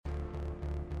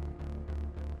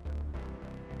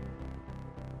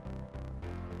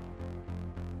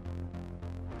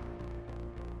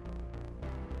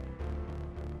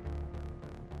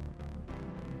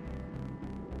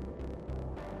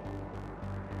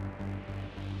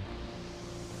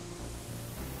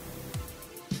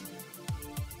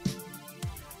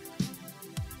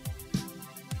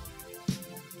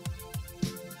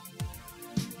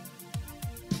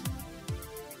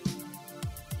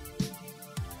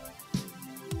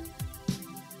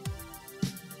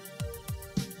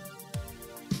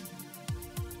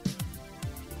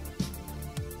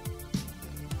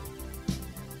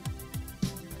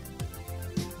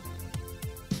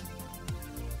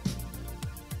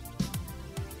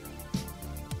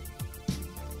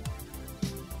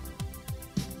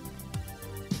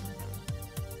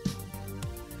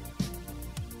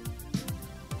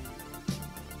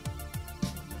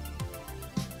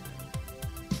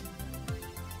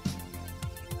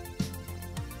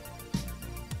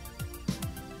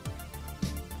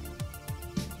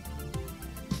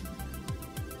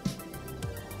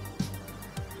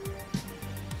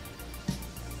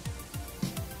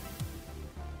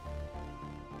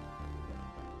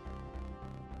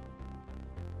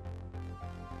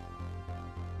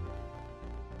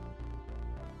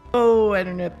Hello,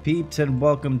 Internet peeps, and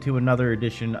welcome to another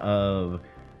edition of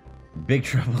Big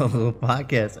Trouble in Little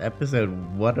Podcast, episode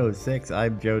 106.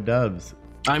 I'm Joe Dubs.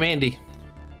 I'm Andy.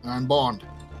 I'm Bond.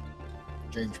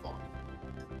 James Bond.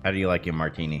 How do you like your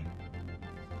martini?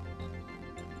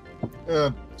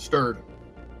 Stirred.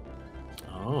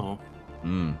 Oh.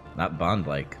 Not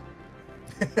Bond-like.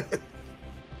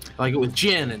 Like it with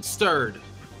gin and stirred.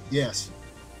 Yes.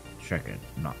 Chicken,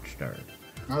 not stirred.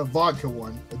 Not a vodka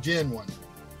one, a gin one.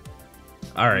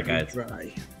 All right, guys.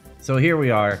 Dry. So here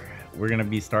we are. We're going to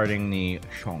be starting the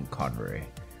Sean Connery,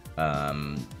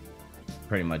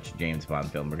 pretty much James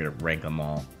Bond film. We're going to rank them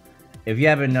all. If you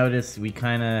haven't noticed, we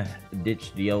kind of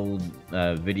ditched the old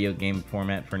video game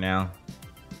format for now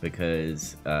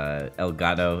because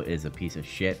Elgato is a piece of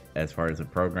shit as far as a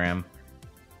program.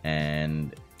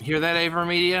 And Hear that, Aver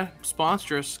Media?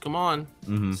 Sponsor us. Come on.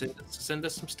 Mhm. Send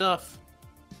us some stuff.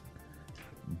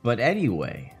 But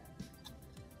anyway,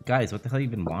 guys, what the hell have you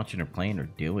been watching or playing or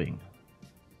doing?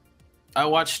 I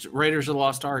watched Raiders of the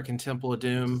Lost Ark and Temple of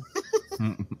Doom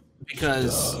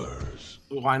because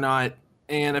why not?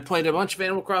 And I played a bunch of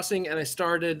Animal Crossing, and I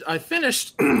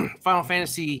finished Final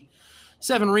Fantasy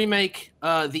VII Remake.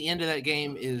 The end of that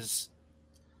game is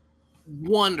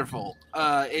wonderful.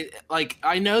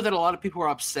 I know that a lot of people are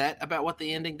upset about what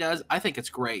the ending does. I think it's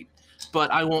great,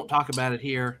 but I won't talk about it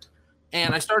here.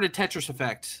 And I started Tetris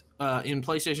Effect in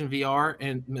PlayStation VR,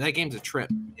 and that game's a trip.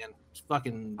 And it's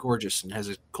fucking gorgeous and has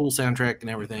a cool soundtrack and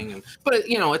everything. But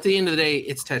you know, at the end of the day,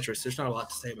 it's Tetris. There's not a lot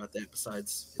to say about that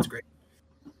besides it's great.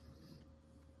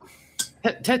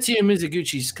 Tetsuya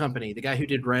Mizuguchi's company, the guy who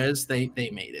did Rez, they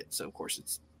made it. So of course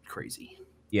it's crazy.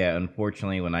 Yeah,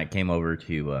 unfortunately, when I came over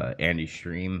to Andy's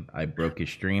stream, I broke his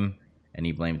stream, and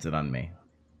he blames it on me.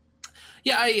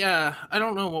 Yeah, I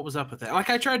don't know what was up with that. Like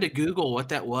I tried to Google what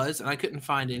that was, and I couldn't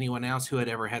find anyone else who had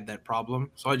ever had that problem.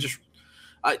 So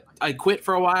I quit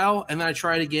for a while, and then I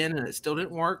tried again, and it still didn't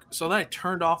work. So then I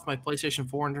turned off my PlayStation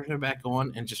 4 and turned it back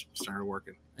on, and just started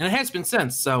working. And it has been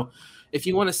since. So if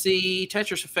you want to see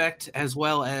Tetris Effect as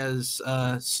well as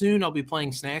soon I'll be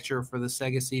playing Snatcher for the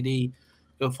Sega CD,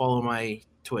 go follow my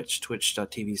Twitch,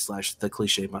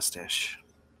 twitch.tv/theclichemustache.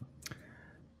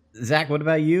 Zach, what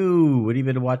about you? What have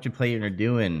you been watching, playing, or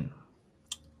doing?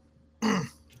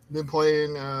 Been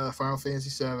playing Final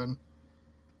Fantasy VII.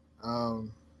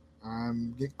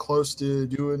 I'm getting close to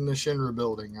doing the Shinra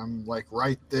building. I'm like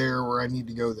right there where I need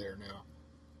to go there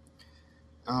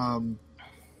now.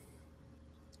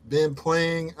 Been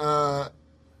playing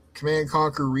Command &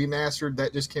 Conquer Remastered.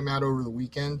 That just came out over the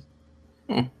weekend.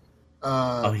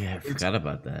 Oh yeah, I forgot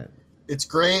about that. It's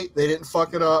great. They didn't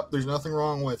fuck it up. There's nothing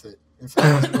wrong with it. In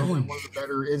fact, it's probably one of the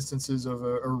better instances of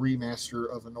a remaster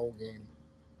of an old game.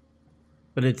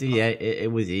 But it's EA.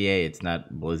 It was EA. It's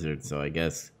not Blizzard, so I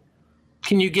guess.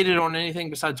 Can you get it on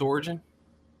anything besides Origin?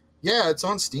 Yeah, it's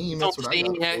on Steam. That's what I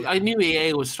got. Yeah, I knew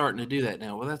EA was starting to do that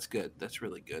now. Well, that's good. That's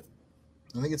really good.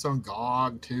 I think it's on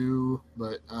GOG too,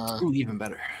 but Ooh, even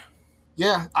better.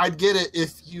 yeah, I'd get it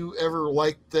if you ever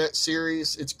liked that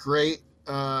series. It's great.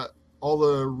 All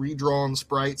the redrawn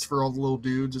sprites for all the little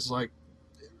dudes is like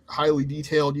highly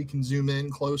detailed. You can zoom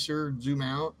in closer, zoom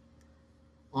out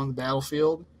on the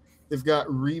battlefield. They've got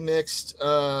remixed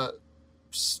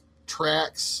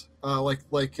tracks,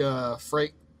 like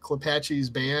Frank Klepacki's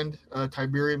band,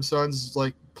 Tiberium Sons,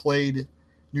 like played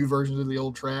new versions of the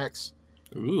old tracks.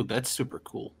 Ooh, that's super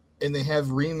cool. And they have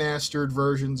remastered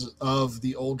versions of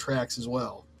the old tracks as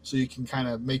well. So you can kind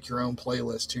of make your own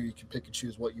playlist too. You can pick and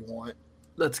choose what you want.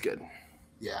 That's good.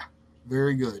 Yeah,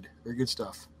 very good. Very good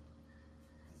stuff.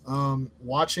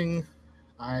 Watching,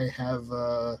 I have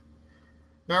not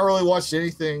really watched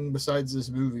anything besides this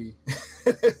movie.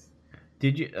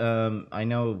 Did you? I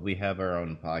know we have our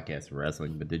own podcast for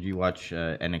wrestling, but did you watch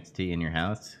NXT in your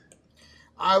house?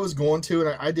 I was going to,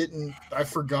 and I didn't. I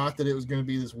forgot that it was going to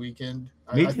be this weekend.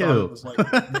 Me I too. Thought it was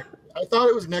I thought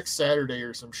it was next Saturday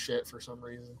or some shit for some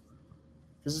reason.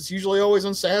 Because it's usually always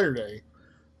on Saturday.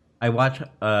 I watch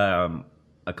a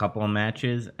couple of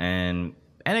matches, and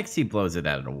NXT blows it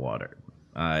out of the water.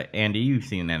 Andy, you've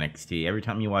seen NXT. Every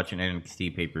time you watch an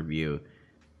NXT pay-per-view,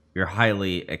 you're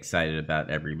highly excited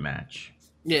about every match.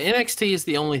 Yeah, NXT is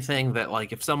the only thing that,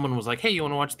 like, if someone was like, hey, you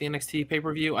want to watch the NXT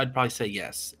pay-per-view? I'd probably say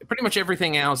yes. Pretty much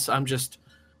everything else, I'm checked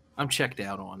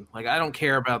out on. Like, I don't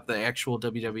care about the actual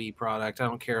WWE product. I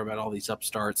don't care about all these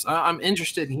upstarts. I'm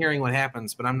interested in hearing what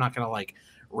happens, but I'm not going to, like,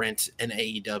 rent an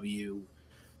AEW.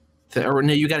 Or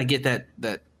no, you got to get that.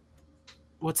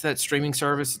 What's that streaming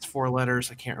service? It's 4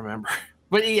 letters. I can't remember.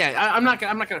 But yeah, I'm not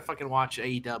gonna fucking watch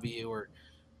AEW or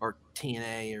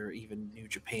TNA or even New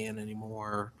Japan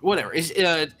anymore. Whatever.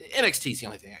 NXT is the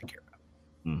only thing I care about.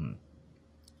 Mm-hmm.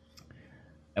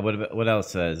 And what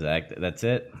else, Zach? That's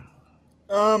it.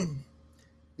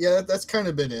 Yeah, that's kind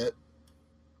of been it.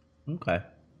 Okay.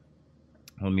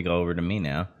 Let me go over to me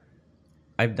now.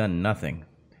 I've done nothing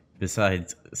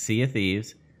besides Sea of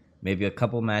Thieves, maybe a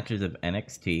couple matches of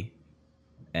NXT,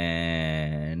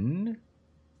 and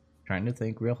trying to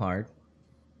think real hard.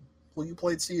 Well, you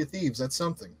played Sea of Thieves. That's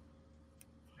something.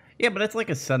 Yeah, but it's like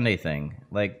a Sunday thing.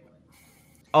 Like,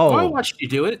 Well, I watched you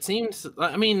do it. It seems.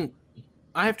 I mean,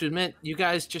 I have to admit, you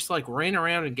guys just like ran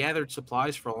around and gathered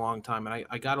supplies for a long time, and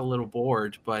I got a little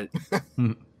bored. But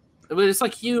it's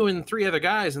like you and 3 other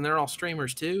guys, and they're all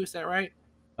streamers too. Is that right?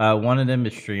 One of them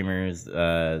is streamers.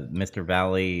 Mr.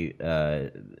 Valley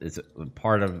is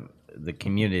part of the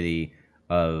community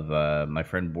of my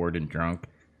friend Bored and Drunk,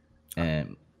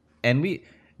 and we.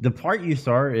 The part you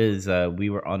saw is we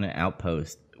were on an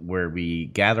outpost where we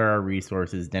gather our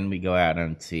resources, then we go out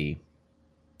and sea.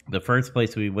 The first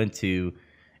place we went to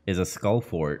is a skull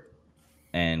fort,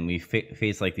 and we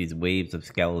face like these waves of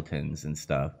skeletons and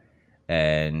stuff,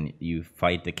 and you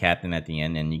fight the captain at the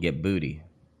end, and you get booty,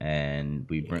 and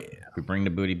we bring the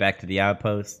booty back to the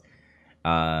outpost.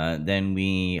 Then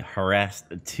we harassed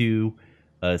 2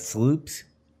 sloops.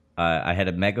 I had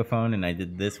a megaphone and I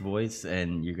did this voice,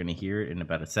 and you're gonna hear it in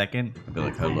about a second. I'll be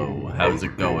like, "Hello, how's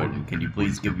it going? Can you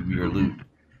please give me your loot?"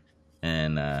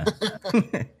 And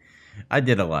I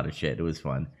did a lot of shit. It was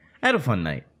fun. I had a fun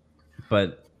night,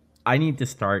 but I need to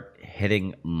start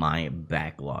hitting my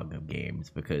backlog of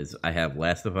games because I have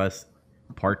Last of Us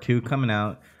Part 2 coming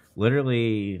out.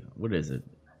 Literally, what is it?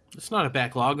 It's not a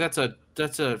backlog. That's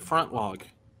a front log.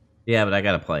 Yeah, but I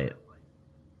gotta play it.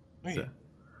 So,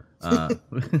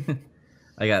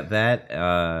 I got that.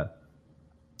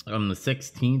 On the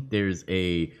 16th, there's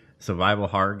a survival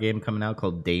horror game coming out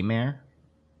called Daymare.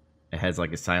 It has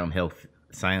like a Silent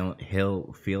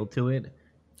Hill feel to it.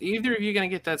 Either of you gonna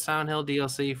get that Silent Hill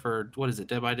DLC for what is it,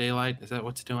 Dead by Daylight? Is that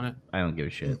what's doing it? I don't give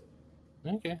a shit.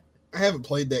 Okay. I haven't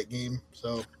played that game,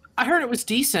 so I heard it was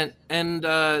decent, and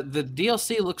the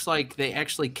DLC looks like they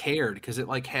actually cared because it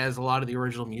like has a lot of the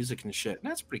original music and shit.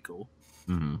 And that's pretty cool.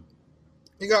 Mm-hmm.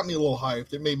 It got me a little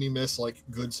hyped. It made me miss like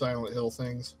good Silent Hill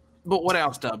things. But what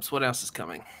else, Dubs? What else is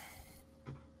coming?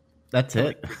 That's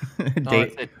it.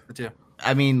 That's it.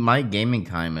 I mean, my gaming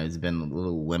time has been a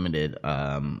little limited.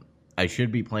 I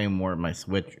should be playing more of my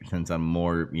Switch since I'm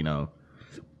more,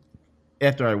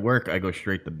 after I work, I go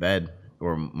straight to bed,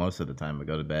 or most of the time I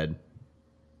go to bed.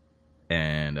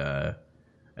 And as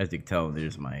you can tell,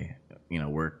 there's my,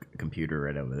 work computer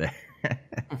right over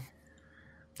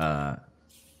there.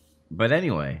 But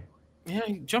anyway. Yeah,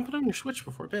 jumping on your Switch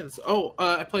before bed.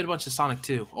 I played a bunch of Sonic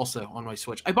 2 also on my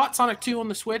Switch. I bought Sonic 2 on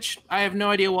the Switch. I have no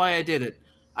idea why I did it.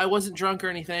 I wasn't drunk or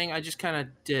anything. I just kind of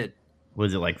did.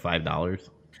 Was it like $5?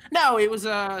 No, it was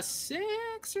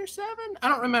 6 or 7. I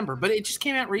don't remember, but it just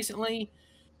came out recently,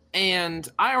 and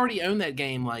I already owned that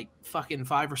game like fucking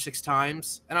 5 or 6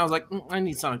 times, and I was like, I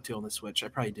need Sonic 2 on the Switch. I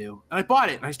probably do, and I bought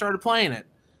it and I started playing it.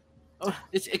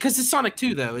 It's because it's Sonic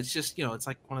 2 though. It's just it's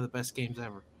like one of the best games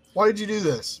ever. Why did you do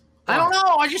this? I don't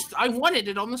know. I wanted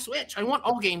it on the Switch. I want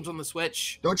all games on the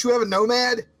Switch. Don't you have a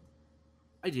Nomad?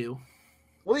 I do.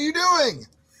 What are you doing?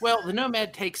 Well, the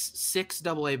Nomad takes 6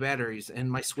 AA batteries,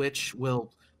 and my Switch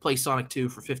will play Sonic 2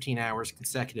 for 15 hours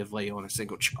consecutively on a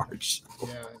single charge.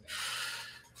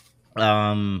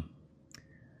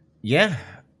 Yeah.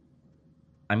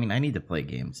 I mean, I need to play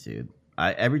games, dude.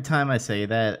 Every time I say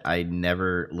that, I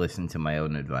never listen to my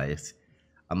own advice.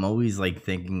 I'm always like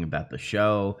thinking about the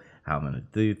show, how I'm gonna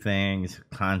do things,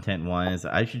 content-wise.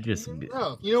 I should just.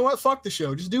 No, you know what? Fuck the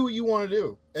show. Just do what you want to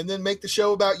do, and then make the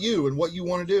show about you and what you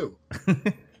want to do.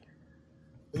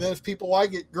 And then if people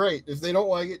like it, great. If they don't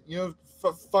like it,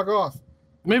 fuck off.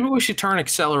 Maybe we should turn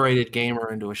Accelerated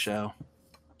Gamer into a show.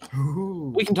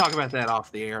 Ooh. We can talk about that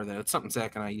off the air, though. It's something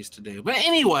Zach and I used to do. But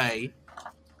anyway,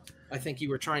 I think you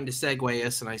were trying to segue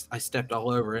us, and I stepped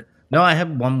all over it. No, I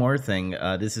have one more thing.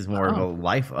 This is more of a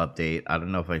life update. I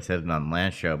don't know if I said it on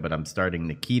last show, but I'm starting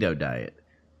the keto diet.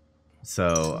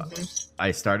 So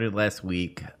I started last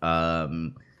week.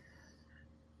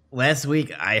 Last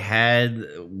week I had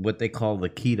what they call the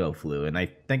keto flu, and I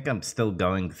think I'm still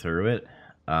going through it.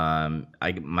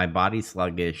 My body's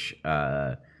sluggish.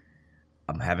 I'm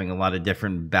having a lot of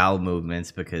different bowel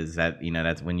movements because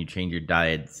that's when you change your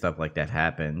diet, stuff like that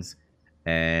happens.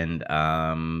 And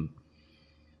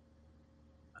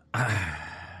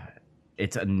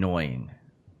it's annoying,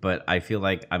 but I feel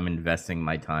like I'm investing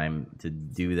my time to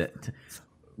do that.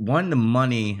 The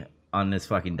money on this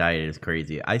fucking diet is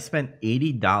crazy. I spent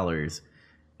 $80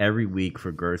 every week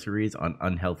for groceries on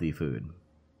unhealthy food.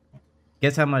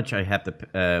 Guess how much I have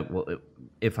to,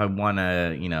 if I want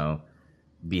to,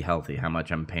 be healthy, how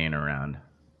much I'm paying around.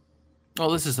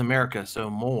 Oh, this is America, so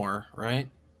more, right?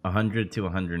 100 to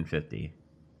 150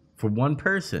 for one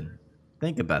person.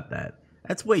 Think about that.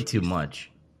 That's way too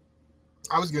much.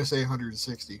 I was gonna say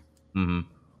 160. Mm-hmm.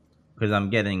 Because I'm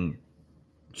getting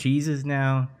cheeses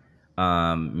now,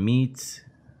 meats.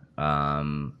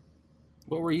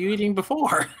 What were you eating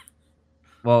before?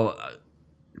 Well,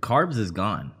 carbs is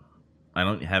gone. I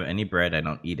don't have any bread. I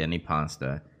don't eat any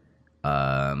pasta.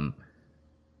 I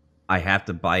have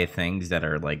to buy things that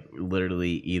are like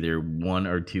literally either 1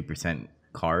 or 2%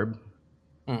 carb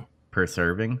per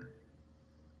serving,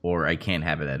 or I can't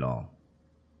have it at all.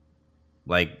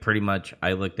 Like, pretty much,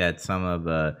 I looked at some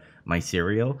of my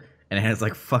cereal, and it has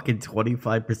like fucking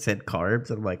 25% carbs.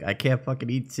 And I'm like, I can't fucking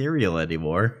eat cereal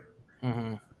anymore.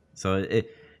 Mm-hmm. So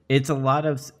it's a lot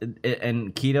of,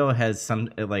 and keto has some,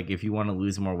 like, if you want to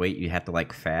lose more weight, you have to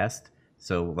like fast.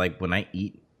 So like when I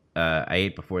eat, I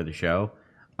ate before the show.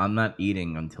 I'm not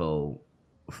eating until,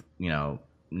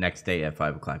 next day at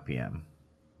 5:00 p.m.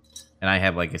 And I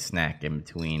have like a snack in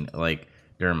between, like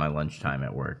during my lunchtime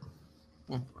at work.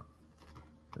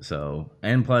 So,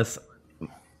 and plus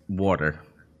water,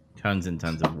 tons and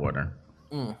tons of water.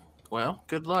 Well,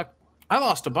 good luck. I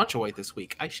lost a bunch of weight this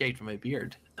week. I shaved my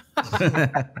beard.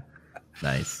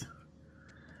 Nice.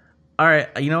 All right,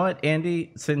 you know what,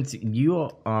 Andy? Since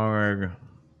you are,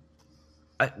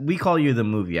 we call you the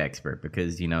movie expert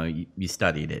because you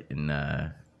studied it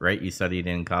in, right? You studied it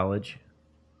in college.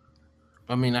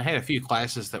 I mean, I had a few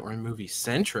classes that were movie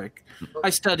centric. I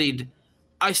studied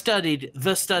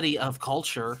the study of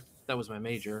culture. That was my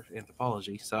major,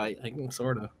 anthropology. So I can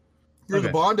sort of. You're the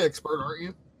Bond expert, aren't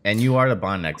you? And you are the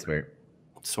Bond expert.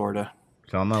 Sort of.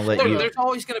 So I'm gonna let you. There's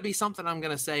always going to be something I'm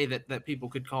going to say that people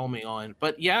could call me on.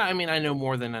 But yeah, I mean, I know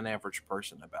more than an average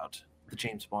person about the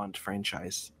James Bond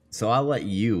franchise. So I'll let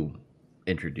you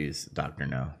introduce Dr.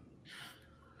 No.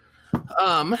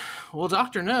 Well,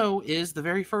 Dr. No is the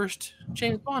very first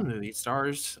James Bond movie. It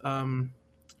stars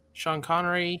Sean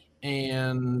Connery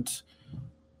and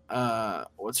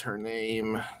what's her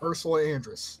name? Ursula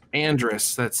Andress.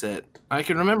 Andress, that's it. I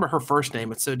can remember her first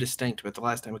name. It's so distinct, but the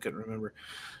last name I couldn't remember.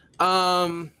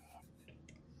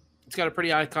 It's got a pretty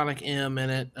iconic M in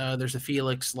it. There's a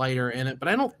Felix Leiter in it, but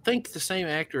I don't think the same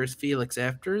actor as Felix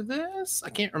after this. I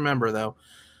can't remember though.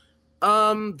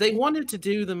 They wanted to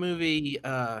do the movie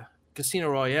Casino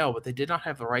Royale, but they did not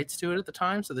have the rights to it at the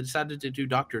time, so they decided to do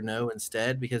Dr. No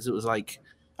instead because it was like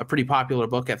a pretty popular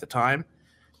book at the time.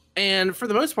 And for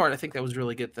the most part, I think that was a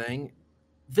really good thing.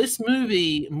 This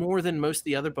movie, more than most of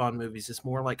the other Bond movies, is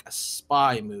more like a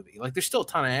spy movie. Like, there's still a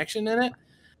ton of action in it,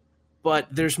 but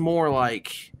there's more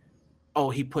like, oh,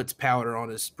 he puts powder on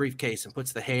his briefcase and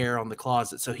puts the hair on the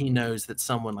closet so he knows that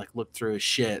someone like looked through his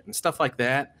shit and stuff like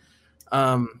that.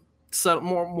 So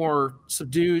more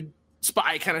subdued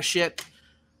spy kind of shit.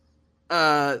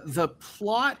 The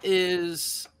plot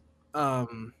is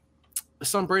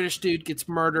some British dude gets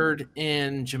murdered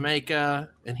in Jamaica,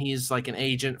 and he's like an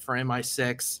agent for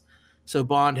MI6. So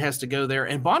Bond has to go there,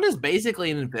 and Bond is basically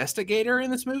an investigator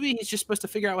in this movie. He's just supposed to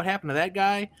figure out what happened to that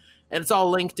guy, and it's all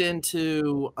linked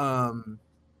into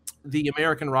the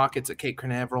American rockets at Cape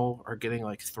Canaveral are getting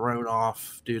like thrown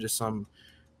off due to some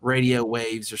radio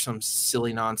waves or some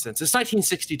silly nonsense. It's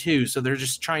 1962, so they're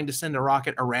just trying to send a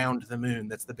rocket around the moon.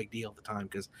 That's the big deal at the time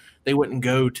because they wouldn't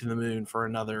go to the moon for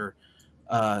another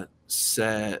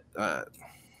 7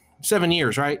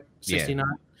 years, right? 69.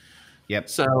 Yeah. Yep.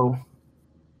 So,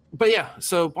 but yeah,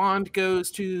 so Bond goes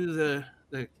to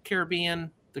the Caribbean.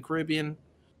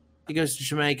 He goes to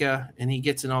Jamaica, and he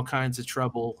gets in all kinds of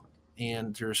trouble.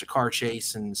 And there's a car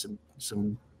chase and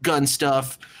some gun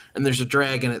stuff, and there's a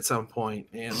dragon at some point,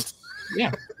 and yeah,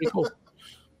 pretty cool.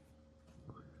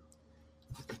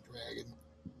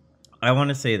 I want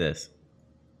to say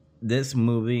this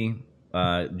movie,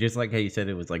 just like how you said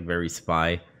it was like very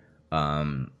spy,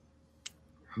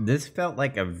 this felt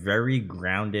like a very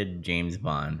grounded James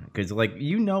Bond, because like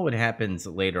what happens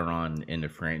later on in the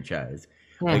franchise.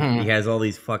 Like he has all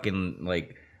these fucking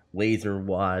like laser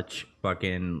watch,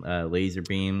 fucking laser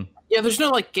beam. Yeah, there's no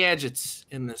like gadgets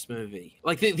in this movie.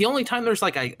 Like the only time there's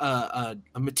like a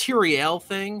materiel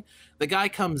thing, the guy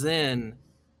comes in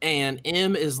and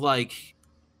M is like,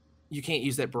 you can't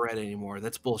use that Beretta anymore.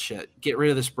 That's bullshit. Get rid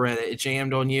of this Beretta. It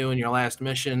jammed on you in your last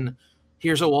mission.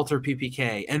 Here's a Walther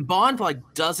PPK. And Bond like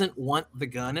doesn't want the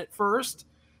gun at first.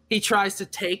 He tries to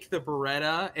take the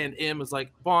Beretta, and M is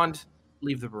like, Bond,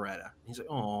 leave the Beretta. He's like,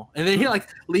 oh, and then he like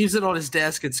leaves it on his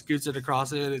desk and scoots it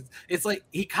across it. It's like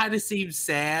he kind of seems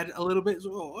sad a little bit.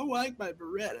 Oh, I like my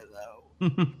Beretta though.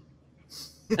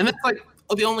 And that's like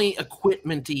the only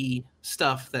equipment-y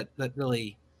stuff that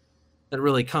really that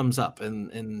really comes up,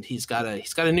 and he's got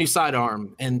a new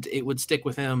sidearm, and it would stick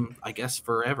with him, I guess,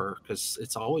 forever, because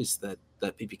it's always that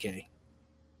PPK.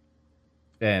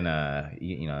 And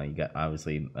you know, you got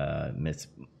obviously Miss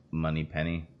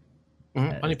Moneypenny.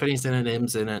 Moneypenny's in it,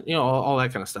 M's in it, you know, all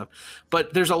that kind of stuff.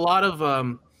 But there's a lot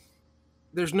of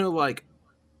there's no like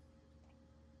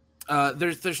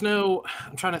there's no,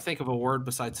 I'm trying to think of a word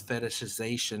besides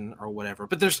fetishization or whatever,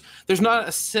 but there's not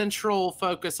a central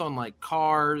focus on like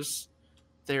cars.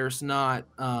 There's not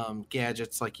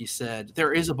gadgets, like you said.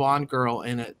 There is a Bond girl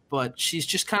in it, but she's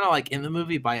just kind of like in the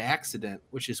movie by accident,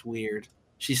 which is weird.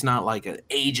 She's not like an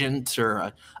agent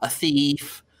or a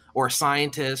thief or a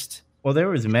scientist. Well, there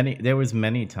was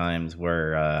many times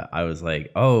where I was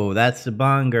like, "Oh, that's the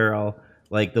Bond girl,"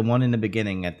 like the one in the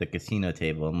beginning at the casino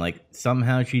table. I'm like,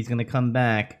 somehow she's gonna come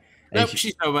back. Nope,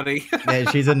 she's nobody. Yeah,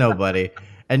 she's a nobody.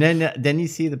 And then you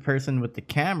see the person with the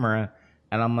camera,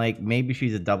 and I'm like, maybe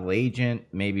she's a double agent.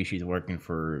 Maybe she's working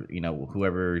for, you know,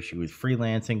 whoever she was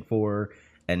freelancing for.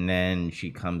 And then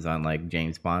she comes on like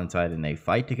James Bond's side, and they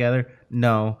fight together.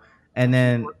 No, and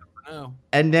then. No.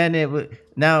 And then it was,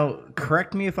 now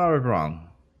correct me if I was wrong.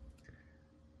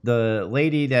 The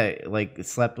lady that like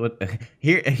slept with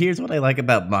here's what I like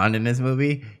about Bond in this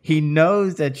movie. He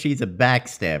knows that she's a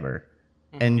backstabber,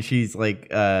 and she's like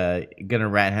gonna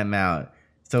rat him out.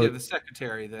 So the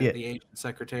secretary, the agent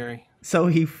secretary. So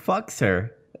he fucks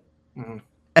her,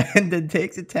 and then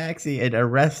takes a taxi and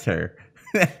arrests her.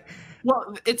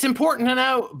 Well, it's important to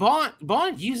know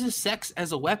Bond uses sex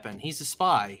as a weapon. He's a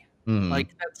spy. Like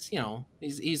that's, you know,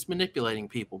 he's manipulating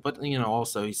people, but you know,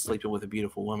 also he's sleeping with a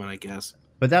beautiful woman, I guess.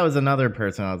 But that was another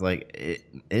person I was like,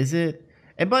 is it?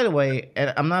 And by the way,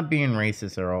 and I'm not being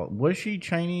racist at all. Was she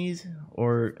Chinese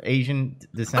or Asian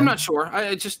descent? I'm not sure.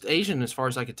 I just Asian as far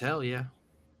as I could tell. Yeah.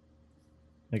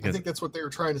 I think that's what they were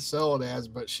trying to sell it as,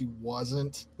 but she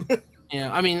wasn't.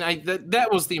 Yeah, I mean, that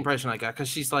was the impression I got, because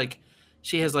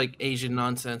she has like Asian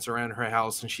nonsense around her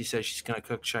house, and she says she's gonna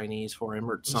cook Chinese for him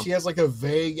or something. She has like a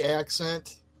vague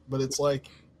accent, but it's like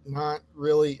not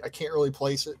really. I can't really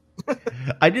place it.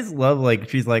 I just love, like,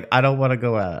 she's like, I don't want to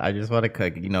go out. I just want to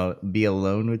cook, you know, be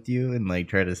alone with you, and like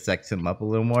try to sex him up a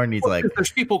little more. And he's like,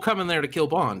 there's people coming there to kill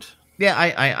Bond. Yeah,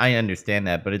 I understand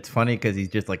that, but it's funny because he's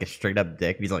just like a straight up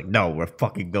dick. He's like, no, we're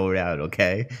fucking going out,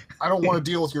 okay? I don't want to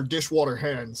deal with your dishwater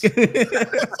hands.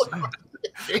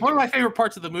 One of my favorite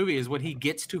parts of the movie is when he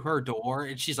gets to her door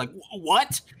and she's like,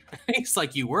 what? He's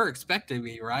like, you were expecting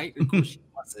me, right? Of course she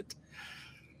wasn't.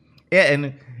 Yeah,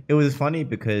 and it was funny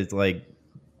because like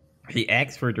he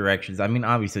asked for directions. I mean,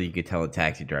 obviously you could tell a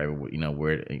taxi driver, you know,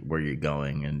 where you're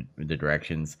going and the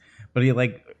directions, but he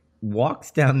like walks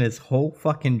down this whole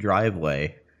fucking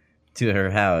driveway to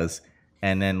her house,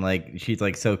 and then like she's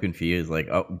like so confused, like,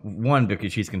 oh, one,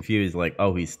 because she's confused, like,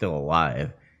 oh, he's still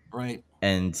alive, right?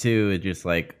 And two, it's just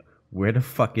like, where the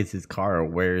fuck is his car, or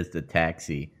where is the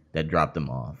taxi that dropped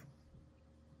him off?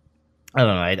 I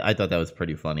don't know. I thought that was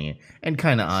pretty funny and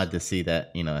kind of odd to see that,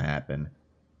 you know, happen.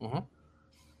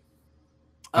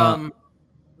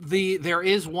 There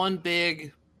is one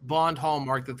big Bond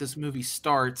hallmark that this movie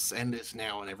starts, and is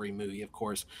now in every movie, of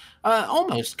course.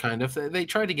 Almost, kind of. They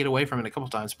tried to get away from it a couple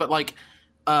times, but like,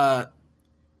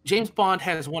 James Bond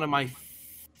has one of my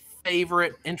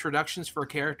favorite introductions for a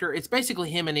character. It's basically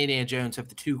him and Indiana Jones have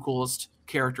the two coolest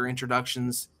character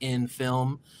introductions in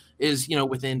film. Is, you know,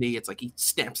 with Indy, it's like he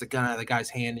stamps the gun out of the guy's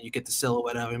hand and you get the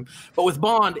silhouette of him. But with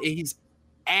Bond, he's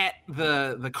at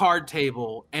the card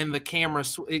table, and the camera,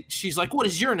 she's like, what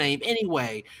is your name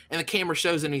anyway? And the camera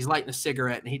shows him, he's lighting a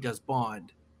cigarette, and he does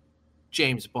Bond.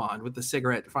 James Bond with the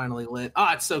cigarette finally lit.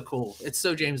 It's so cool. It's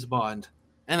so James Bond.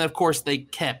 And of course they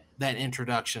kept that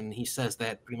introduction. He says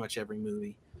that pretty much every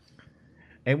movie.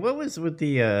 And what was with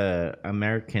the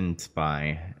American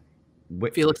Spy?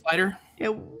 Felix Leiter? Yeah,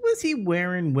 was he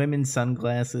wearing women's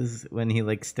sunglasses when he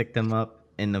like sticked them up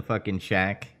in the fucking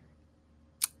shack?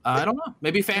 I don't know.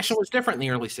 Maybe fashion was different in the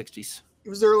early 60s. It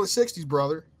was the early 60s,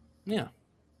 brother. Yeah.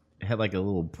 It had like a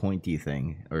little pointy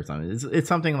thing or something. It's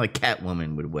something like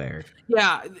Catwoman would wear.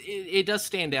 Yeah, it does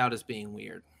stand out as being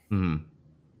weird. Mm-hmm.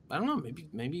 I don't know.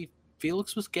 Maybe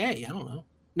Felix was gay. I don't know.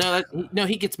 No,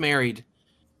 he gets married.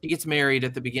 He gets married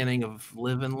at the beginning of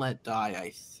Live and Let Die,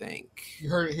 I think. You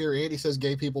heard it here. Andy says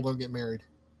gay people don't get married.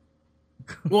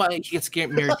 Well, he gets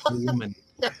married to a woman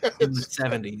in the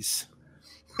 70s.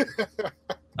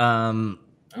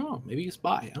 Oh, maybe he's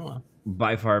bi. I don't know.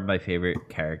 By far my favorite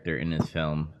character in this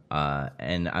film,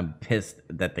 and I'm pissed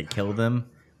that they killed him,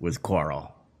 was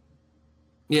Coral.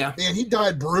 Yeah. Man, he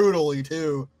died brutally,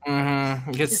 too.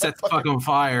 Mm-hmm. He gets set the fuck on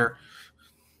fire.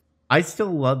 I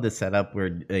still love the setup where,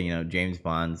 you know, James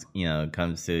Bond's, you know,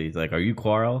 comes to, he's like, are you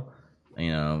Quarrel?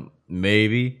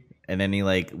 maybe. And then he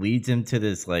like leads him to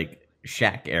this like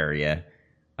shack area.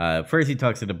 First he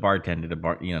talks to the bartender.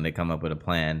 They come up with a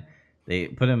plan. They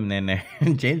put him in there,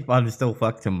 and James Bond still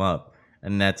fucked him up.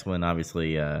 And that's when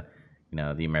obviously, the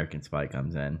American Spy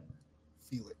comes in.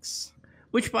 Felix.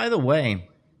 Which, by the way,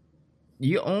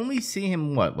 you only see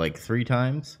him like 3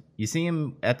 times. You see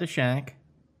him at the shack,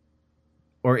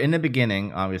 or in the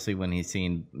beginning, obviously when he's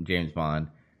seeing James Bond.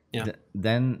 Yeah.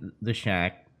 Then the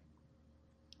shack.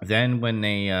 Then when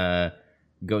they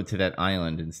go to that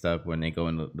island and stuff, when they go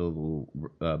in the little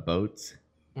boats.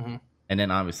 Mm-hmm. And then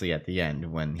obviously at the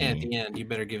end when he... at the end, you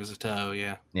better give us a toe,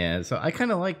 yeah. Yeah, so I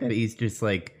kind of like that he's just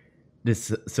like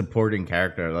this supporting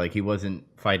character. Like he wasn't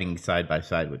fighting side by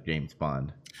side with James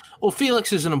Bond. Well,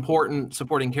 Felix is an important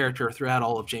supporting character throughout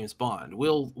all of James Bond.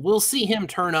 We'll see him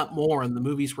turn up more in the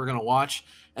movies we're going to watch,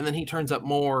 and then he turns up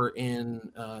more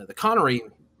in the Connery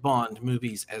Bond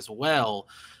movies as well.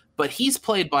 But he's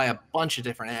played by a bunch of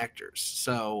different actors,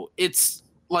 so it's...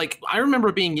 like, I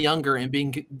remember being younger and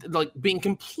being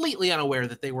completely unaware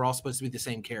that they were all supposed to be the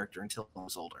same character until I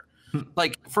was older.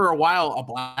 Like, for a while, a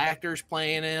black actor's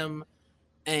playing him,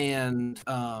 and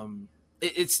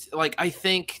it's like, I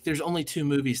think there's only 2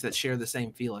 movies that share the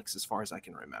same Felix as far as I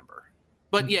can remember.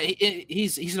 But yeah,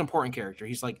 he's an important character.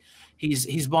 He's like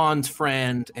he's Bond's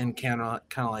friend and kind of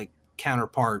like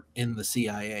counterpart in the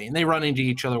CIA, and they run into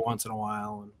each other once in a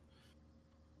while.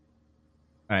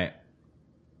 All right.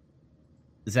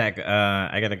 Zach,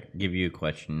 I gotta give you a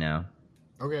question now.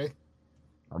 Okay.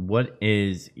 What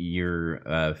is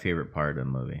your favorite part of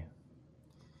the movie?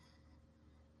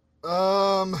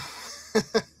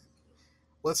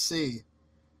 Let's see.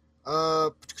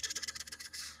 I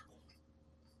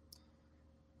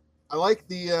like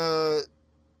the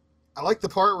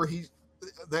part where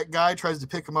that guy tries to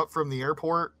pick him up from the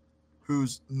airport,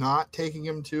 who's not taking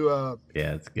him to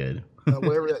yeah, it's good.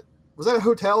 Whatever that was, that a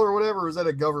hotel or whatever, or was that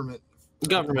a government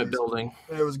Building.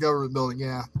 It was a government building,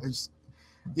 yeah.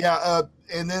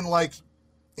 And then like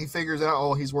he figures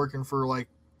out, he's working for like,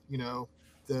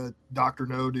 the Dr.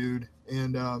 No dude,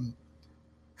 and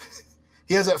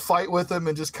he has that fight with him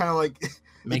and just kind of like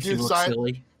makes him look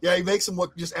silly. Yeah, he makes him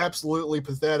look just absolutely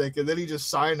pathetic, and then he just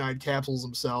cyanide capsules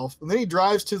himself, and then he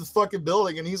drives to the fucking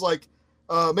building, and he's like,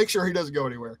 make sure he doesn't go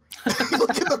anywhere.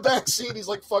 Look in the back seat, he's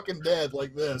like fucking dead,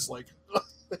 like this, like.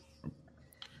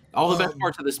 All the best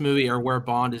parts of this movie are where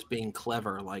Bond is being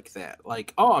clever like that.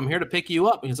 Like, oh, I'm here to pick you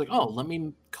up. And he's like, oh, let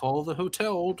me call the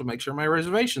hotel to make sure my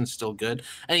reservation's still good.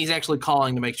 And he's actually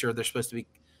calling to make sure they're supposed to be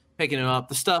picking him up.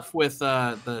 The stuff with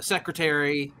the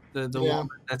secretary, the woman,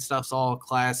 that stuff's all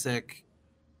classic.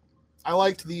 I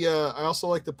liked I also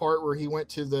liked the part where he went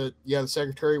to the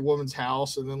secretary woman's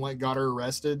house and then like got her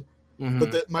arrested. Mm-hmm.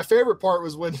 But my favorite part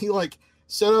was when he like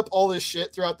set up all this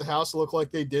shit throughout the house to look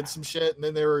like they did some shit and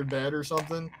then they were in bed or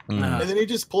something. Mm-hmm. And then he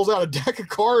just pulls out a deck of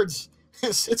cards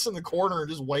and sits in the corner and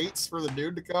just waits for the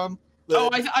dude to come.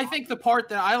 I think the part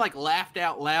that I like laughed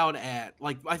out loud at,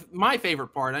 like my favorite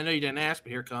part, I know you didn't ask,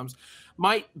 but here it comes,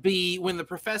 might be when the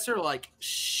professor like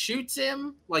shoots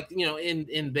him, like,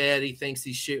 in bed, he thinks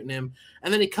he's shooting him.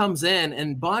 And then he comes in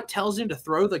and Bond tells him to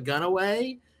throw the gun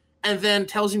away. And then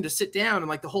tells him to sit down, and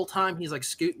like the whole time he's like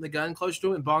scooting the gun close to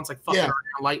him, and Bond's like fucking around,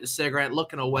 lighting a cigarette,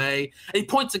 looking away, and he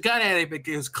points a gun at him. It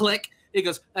goes click. He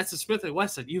goes, "That's a Smith &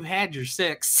 Wesson. You had your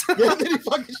 6." Yeah, then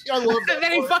I love that. And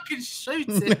then he fucking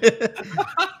shoots it.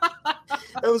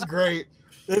 That was great.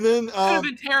 And then could have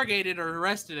interrogated or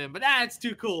arrested him, but it's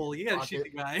too cool. You gotta shoot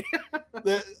the guy.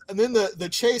 And then the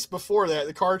chase before that,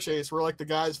 the car chase, where like the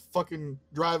guys fucking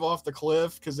drive off the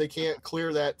cliff because they can't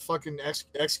clear that fucking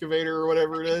excavator or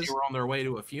whatever it is. They were on their way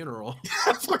to a funeral.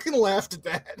 I fucking laughed at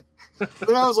that.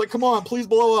 Then I was like, "Come on, please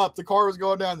blow up!" The car was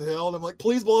going down the hill, and I'm like,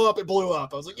 "Please blow up!" It blew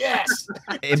up. I was like, "Yes!"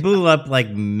 It blew up like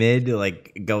mid,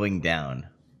 like going down.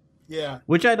 Yeah,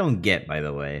 which I don't get, by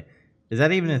the way. Is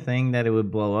that even a thing that it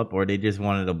would blow up, or they just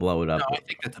wanted to blow it up? No, I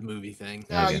think that's a movie thing.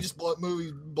 No, you just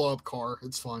blow up car.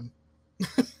 It's fun.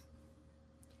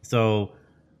 So,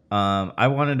 I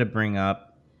wanted to bring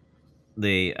up in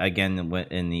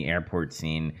the airport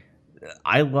scene.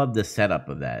 I love the setup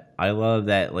of that. I love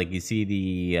that, like, you see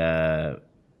the,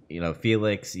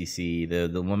 Felix, you see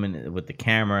the woman with the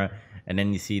camera, and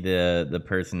then you see the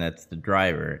person that's the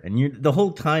driver. And the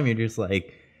whole time you're just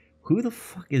like, who the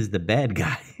fuck is the bad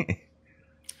guy?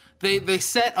 They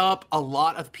set up a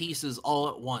lot of pieces all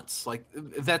at once. Like,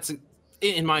 that's,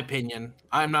 in my opinion,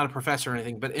 I'm not a professor or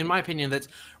anything, but in my opinion, that's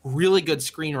really good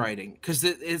screenwriting. Because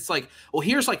it's like, well,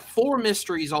 here's like 4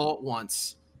 mysteries all at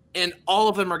once, and all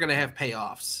of them are going to have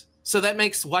payoffs. So that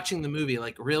makes watching the movie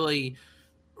like really,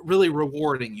 really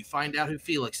rewarding. You find out who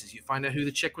Felix is. You find out who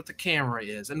the chick with the camera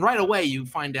is, and right away you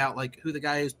find out like who the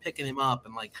guy who's picking him up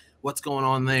and like what's going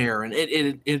on there, and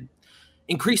it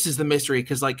increases the mystery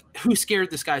because like who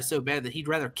scared this guy so bad that he'd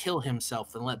rather kill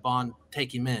himself than let Bond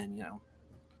take him in, you know.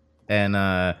 And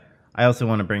I also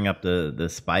want to bring up the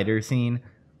spider scene.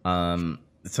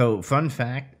 So fun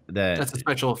fact That's a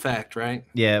special effect, right?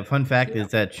 Yeah, fun fact is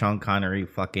that Sean Connery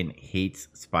fucking hates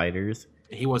spiders.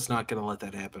 He was not going to let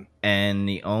that happen. And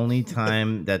the only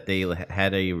time that they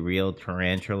had a real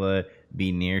tarantula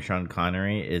be near Sean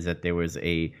Connery is that there was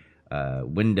a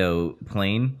window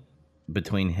plane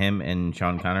between him and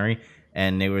Sean Connery,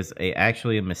 and there was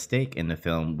actually a mistake in the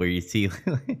film where you see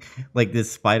like this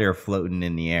spider floating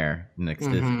in the air next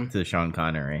to Sean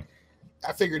Connery.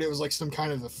 I figured it was like some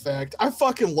kind of effect. I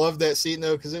fucking loved that scene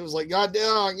though, because it was like, God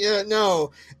damn, yeah,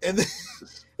 no. And then,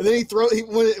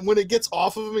 when it gets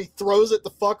off of him, he throws it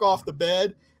the fuck off the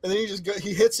bed, and then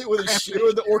he hits it with his shoe,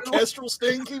 and the orchestral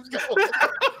sting keeps going.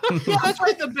 Yeah, that's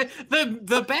right.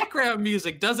 The background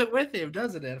music does it with him,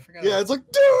 doesn't it? I forgot. Yeah, it's like,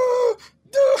 duh,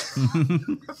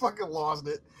 duh. I fucking lost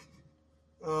it.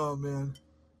 Oh man.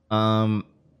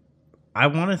 I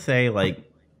want to say like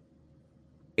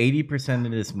 80%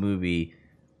 of this movie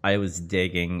I was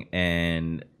digging,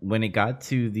 and when it got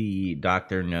to the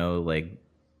Dr. No like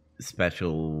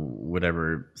special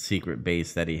whatever secret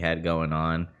base that he had going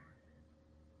on,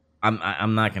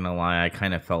 I'm not gonna lie, I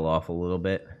kind of fell off a little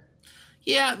bit.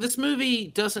 Yeah, this movie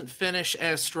doesn't finish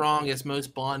as strong as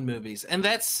most Bond movies, and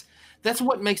that's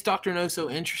what makes Dr. No so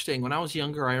interesting. When I was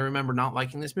younger, I remember not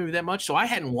liking this movie that much, so I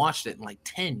hadn't watched it in like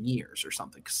 10 years or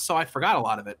something, so I forgot a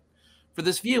lot of it for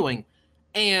this viewing.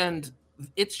 And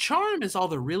its charm is all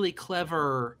the really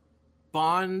clever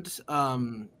Bond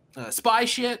spy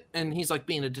shit, and he's like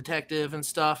being a detective and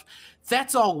stuff.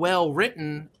 That's all well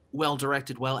written, well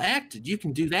directed, well acted. You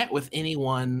can do that with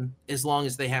anyone as long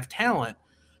as they have talent.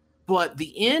 But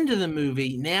the end of the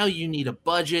movie, now you need a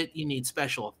budget, you need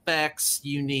special effects,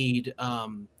 you need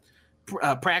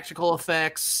practical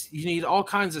effects, you need all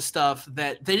kinds of stuff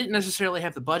that they didn't necessarily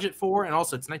have the budget for. And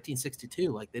also, it's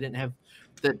 1962, like they didn't have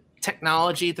the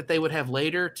technology that they would have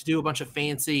later to do a bunch of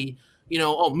fancy,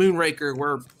 Moonraker,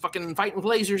 we're fucking fighting with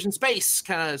lasers in space,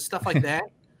 kind of stuff like that.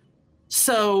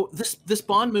 So this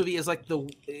Bond movie is like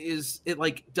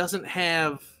doesn't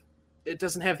have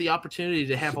the opportunity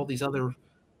to have all these other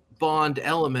Bond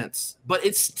elements, but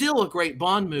it's still a great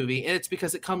Bond movie, and it's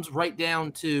because it comes right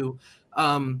down to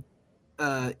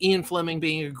Ian Fleming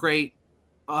being a great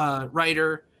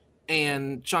writer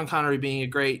and Sean Connery being a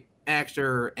great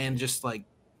actor, and just like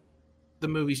the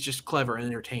movie's just clever and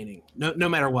entertaining no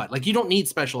matter what. Like, you don't need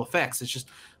special effects, it's just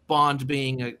Bond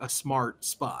being a smart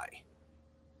spy.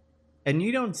 And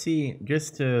you don't see,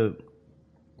 just to,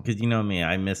 because you know me,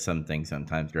 I miss some things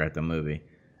sometimes throughout the movie.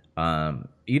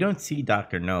 You don't see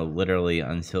Dr. No literally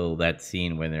until that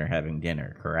scene when they're having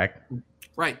dinner, correct?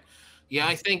 Right. Yeah,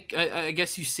 I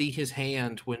guess you see his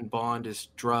hand when Bond is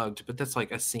drugged, but that's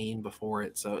like a scene before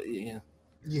it. So yeah,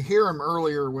 you hear him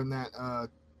earlier when that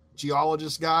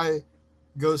geologist guy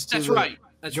goes to. That's right.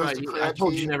 That's right. I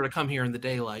told you never to come here in the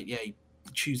daylight. Yeah, you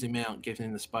choose him out, give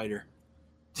him the spider.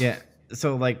 Yeah.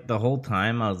 So like the whole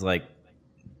time I was like,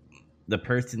 the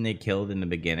person they killed in the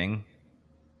beginning,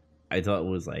 I thought it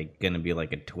was like gonna be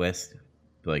like a twist,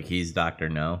 like he's Dr.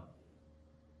 No.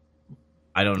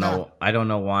 I don't know. I don't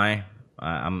know why.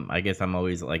 I guess I'm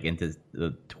always like into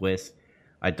the twist.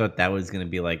 I thought that was gonna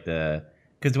be like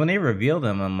because when they revealed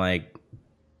him, I'm like.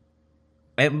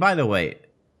 And by the way,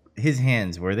 his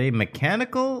hands, were they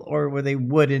mechanical or were they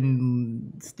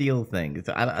wooden steel things?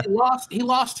 He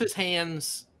lost his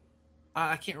hands.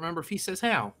 I can't remember if he says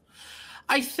how.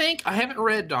 I haven't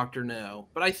read Dr. No,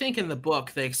 but I think in the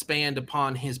book they expand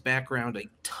upon his background a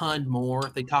ton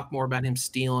more. They talk more about him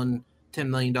stealing $10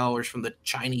 million from the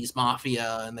Chinese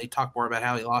mafia, and they talk more about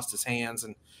how he lost his hands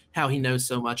and how he knows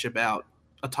so much about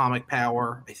atomic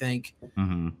power, I think.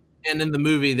 Mm-hmm. And in the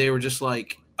movie, they were just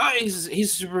like, oh, he's a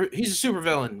super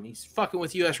villain. He's fucking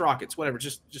with U.S. rockets, whatever.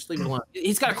 Just leave it alone.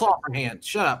 He's got a claw for hand.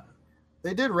 Shut up.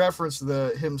 They did reference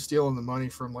him stealing the money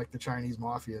from like the Chinese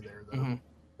mafia there, though. Mm-hmm.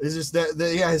 It's just that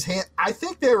his hand. I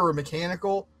think they were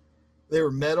mechanical. They were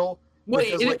metal. Well,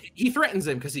 he threatens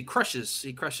him because he crushes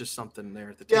something there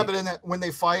at the table. Yeah, but when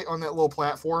they fight on that little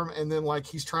platform, and then like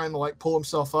he's trying to like pull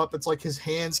himself up, it's like his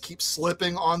hands keep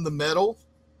slipping on the metal.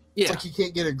 Yeah. It's like he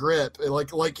can't get a grip.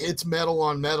 Like it's metal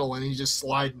on metal, and he's just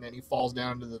sliding, and he falls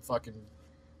down to the fucking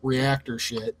reactor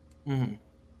shit. Mm-hmm.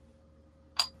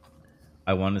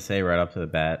 I want to say right off to the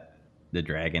bat, the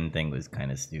dragon thing was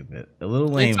kind of stupid. A little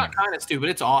lame. It's not kind of stupid.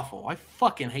 It's awful. I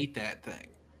fucking hate that thing.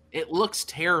 It looks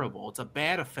terrible. It's a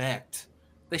bad effect.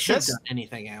 They should have done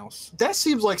anything else. That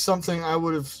seems like something I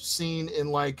would have seen in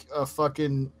like a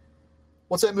fucking,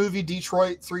 what's that movie,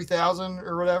 Detroit 3000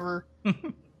 or whatever?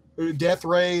 Death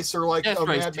Race or like a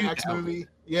Mad Max movie.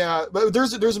 Yeah, but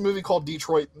there's a movie called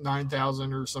Detroit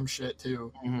 9000 or some shit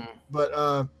too. Mm-hmm.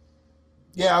 But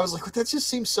yeah, I was like, that just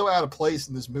seems so out of place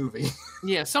in this movie.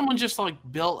 Yeah, someone just like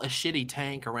built a shitty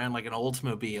tank around like an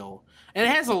Oldsmobile, and it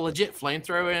has a legit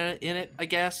flamethrower in it, I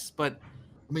guess. But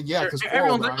I mean, yeah, because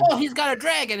everyone's like, "Oh, he's got a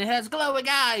dragon. It has glowing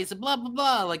eyes." Blah blah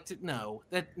blah. Like, no,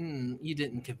 you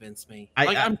didn't convince me.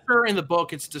 I'm sure in the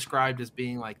book it's described as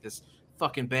being like this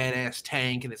fucking badass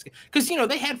tank, and it's because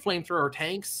they had flamethrower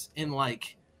tanks in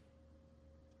like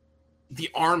the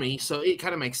army, so it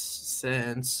kind of makes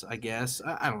sense, I guess.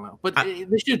 I don't know, but they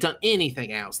should have done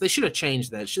anything else. They should have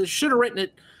changed that. Should have written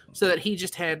it so that he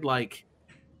just had like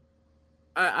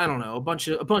I don't know, a bunch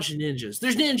of ninjas.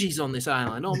 There's ninjas on this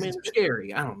island. Oh man, they're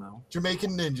scary. I don't know.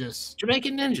 Jamaican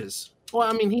ninjas. Well,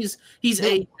 I mean, he's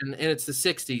Asian, and it's the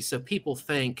 '60s, so people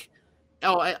think,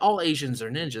 oh, all Asians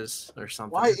are ninjas or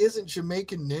something. Why isn't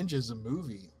Jamaican Ninjas a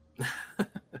movie?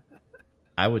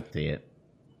 I would see it.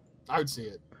 I would see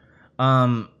it.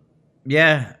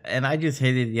 Yeah, and I just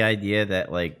hated the idea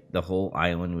that like the whole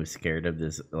island was scared of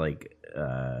this like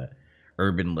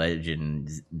urban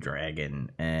legend dragon,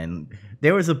 and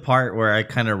there was a part where I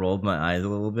kind of rolled my eyes a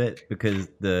little bit because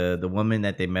the woman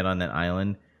that they met on that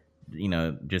island,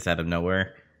 just out of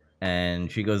nowhere,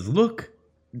 and she goes, "Look,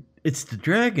 it's the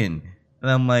dragon," and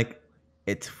I'm like,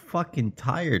 "It's fucking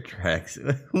tire tracks."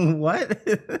 What?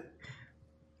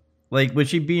 Like, was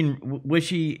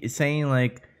she saying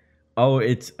like, "Oh,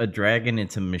 it's a dragon,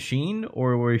 it's a machine,"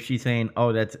 or was she saying,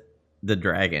 "Oh, that's the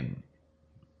dragon"?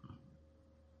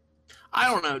 I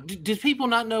don't know. Did people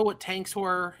not know what tanks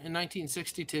were in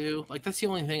 1962? Like, that's the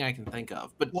only thing I can think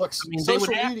of. But look, I mean,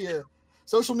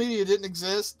 social media didn't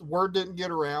exist. Word didn't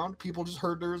get around. People just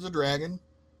heard there was a dragon.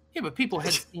 Yeah, but people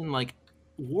had seen like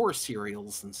war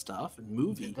serials and stuff and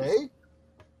movies. Hey,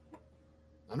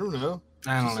 I don't know.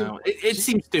 I don't know. It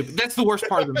seems stupid. That's the worst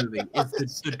part of the movie.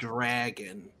 It's the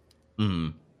dragon. Hmm.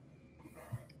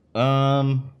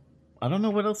 I don't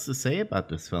know what else to say about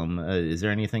this film. Is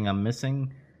there anything I'm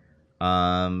missing?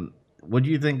 What do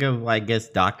you think of, I guess,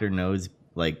 Dr. No's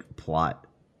like plot?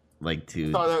 Like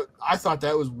I thought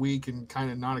that was weak and kind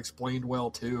of not explained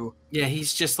well too. Yeah,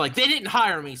 he's just like, they didn't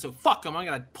hire me, so fuck them. I'm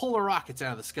gonna pull the rockets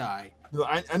out of the sky.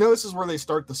 I know this is where they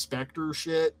start the Spectre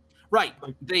shit. Right.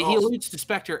 Like, he alludes to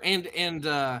Spectre and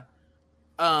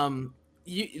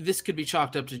this could be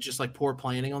chalked up to just like poor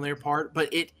planning on their part,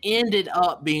 but it ended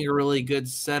up being a really good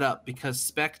setup because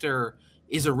Spectre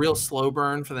is a real slow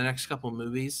burn for the next couple of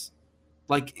movies.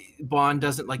 Like, Bond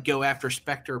doesn't like go after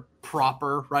Spectre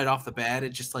proper right off the bat. It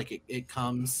just like it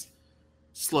comes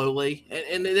slowly,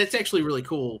 and that's actually really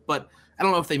cool. But I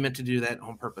don't know if they meant to do that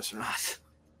on purpose or not.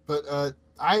 But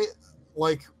I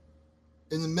like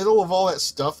in the middle of all that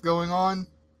stuff going on,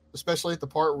 especially at the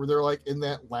part where they're like in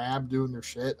that lab doing their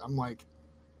shit. I'm like,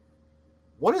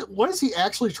 what is he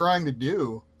actually trying to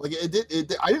do? Like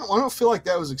I don't feel like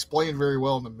that was explained very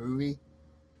well in the movie.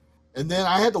 And then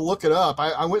I had to look it up.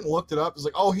 I went and looked it up. It's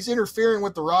like, oh, he's interfering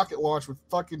with the rocket launch with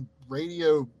fucking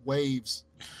radio waves.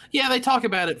 Yeah, they talk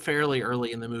about it fairly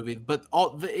early in the movie, but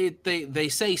they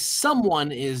say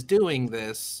someone is doing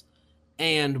this,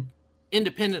 and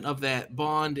independent of that,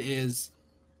 Bond is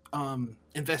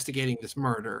investigating this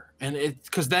murder, and it's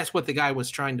because that's what the guy was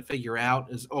trying to figure out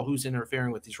is, oh, who's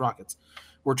interfering with these rockets?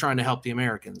 We're trying to help the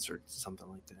Americans or something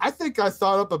like that. I think I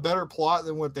thought up a better plot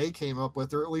than what they came up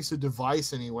with, or at least a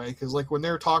device anyway. Because like when they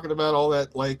were talking about all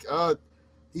that, like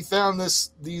he found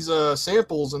these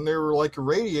samples and they were like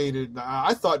irradiated.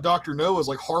 I thought Dr. No was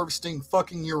like harvesting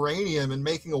fucking uranium and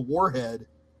making a warhead.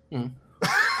 And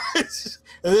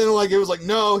then like it was like,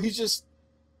 no, he's just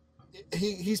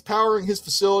he's powering his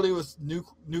facility with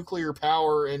nuclear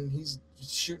power and he's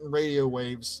shooting radio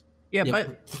waves. Yeah,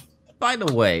 but by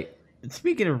the way,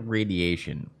 speaking of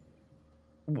radiation,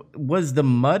 was the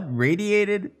mud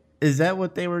radiated? Is that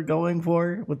what they were going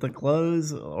for with the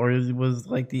clothes? Or was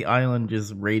like the island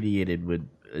just radiated with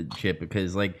shit?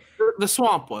 Because like the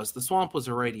swamp was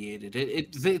irradiated.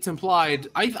 It's implied.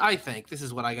 I think this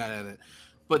is what I got out of it.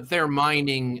 But they're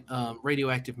mining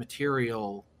radioactive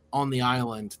material on the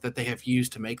island that they have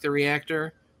used to make the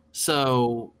reactor.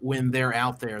 So when they're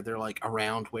out there, they're like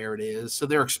around where it is. So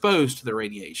they're exposed to the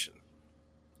radiation.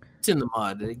 It's in the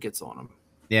mud. It gets on them.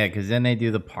 Yeah, because then they do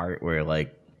the part where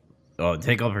like, oh,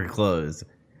 take off her clothes,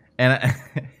 and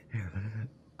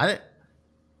I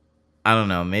don't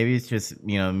know. Maybe it's just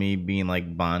me being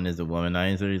like Bond is a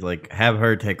womanizer. He's like, have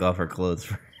her take off her clothes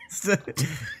first.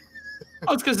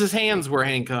 Oh, it's because his hands were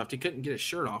handcuffed. He couldn't get his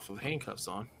shirt off with handcuffs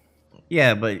on.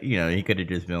 Yeah, but you know, he could have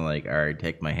just been like, "All right,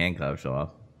 take my handcuffs off."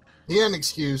 He had an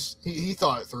excuse. He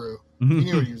thought it through. He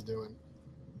knew what he was doing.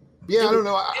 Yeah, I don't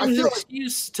know. I It was feel an like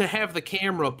excuse to have the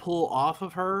camera pull off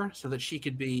of her so that she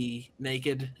could be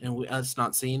naked and us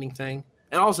not see anything.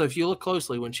 And also, if you look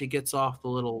closely, when she gets off the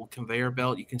little conveyor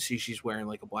belt, you can see she's wearing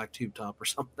like a black tube top or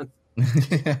something.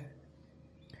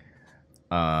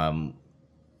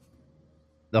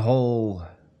 The whole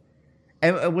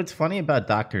and what's funny about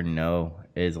Dr. No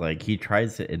is like he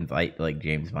tries to invite like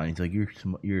James Bond. He's like,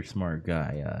 you're a smart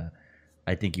guy.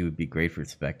 I think you would be great for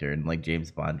Spectre. And like James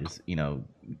Bond just, you know,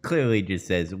 clearly just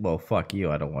says, well, fuck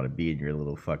you. I don't want to be in your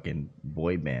little fucking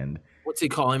boy band. What's he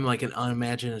call him? Like an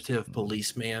unimaginative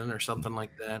policeman or something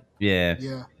like that? Yeah.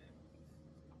 yeah.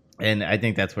 And I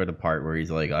think that's where the part where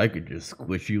he's like, I could just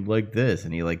squish you like this.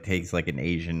 And he like takes like an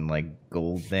Asian like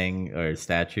gold thing or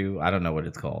statue. I don't know what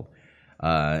it's called.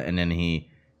 And then he,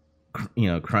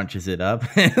 you know, crunches it up.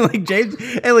 And like James,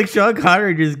 and like Sean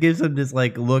Connery just gives him this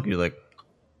like look. You're like,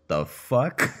 the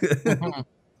fuck?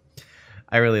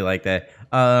 I really like that.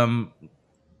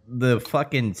 The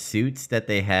fucking suits that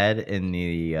they had in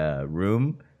the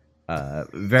room,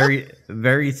 very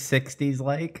 60s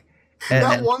like.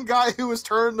 That one guy who was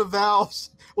turning the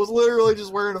valves was literally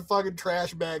just wearing a fucking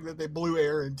trash bag that they blew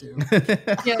air into.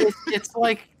 Yeah, it's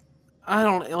like, I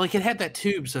don't like, it had that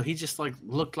tube, so he just like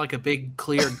looked like a big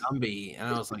clear Gumby, and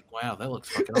I was like, wow, that looks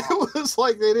fucking awesome. It was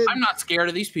like they didn't. I'm not scared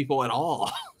of these people at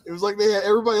all. It was like they had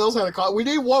everybody else had a car. We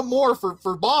need one more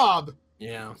for Bob.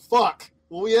 Yeah, Fuck.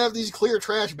 Well, we have these clear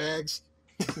trash bags.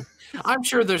 I'm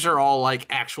sure those are all like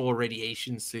actual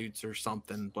radiation suits or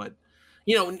something, but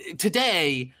you know,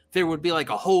 today there would be like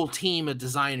a whole team of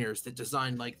designers that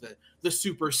designed like the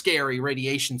super scary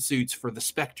radiation suits for the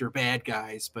Spectre bad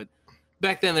guys. But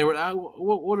back then they were,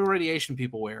 what do radiation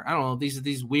people wear? I don't know. These are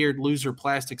these weird loser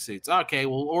plastic suits. Okay,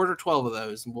 we'll order 12 of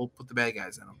those and we'll put the bad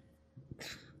guys in them.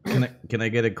 Can I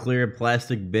get a clear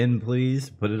plastic bin, please?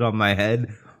 Put it on my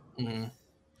head. Mm-hmm.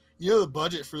 You know, the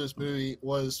budget for this movie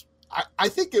was, I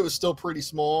think it was still pretty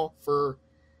small for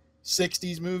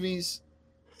 60s movies.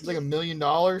 It's like $1 million.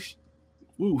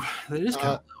 Ooh, that is kind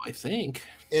of low, I think.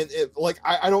 And it, like,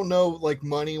 I don't know, like,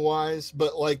 money wise,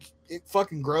 but like it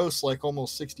fucking grossed like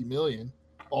almost 60 million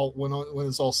all when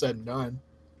it's all said and done.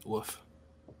 Woof.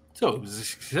 So it was a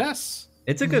success.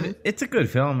 It's a good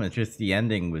film. It's just the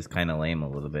ending was kind of lame a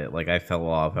little bit. Like I fell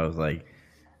off. I was like,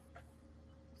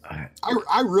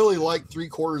 I really like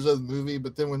 3/4 of the movie,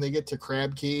 but then when they get to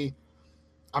Crab Key,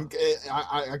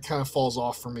 I kind of falls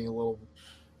off for me a little.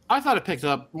 I thought it picked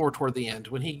up more toward the end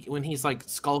when he's like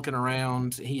skulking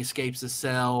around. He escapes his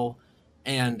cell,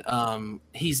 and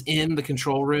he's in the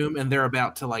control room, and they're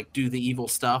about to like do the evil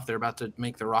stuff. They're about to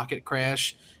make the rocket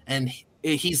crash, and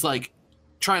he's like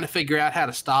trying to figure out how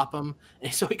to stop him.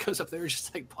 And so he goes up there and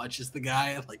just like punches the guy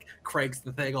and like cranks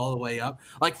the thing all the way up.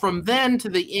 Like from then to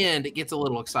the end, it gets a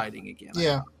little exciting again.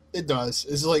 Yeah, it does.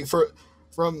 It's like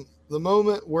from the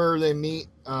moment where they meet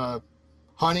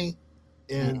Honey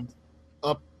and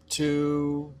up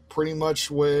to pretty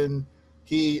much when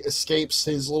he escapes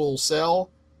his little cell,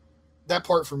 that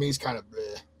part for me is kind of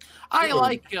bleh. I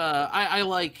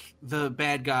like the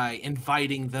bad guy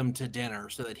inviting them to dinner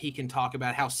so that he can talk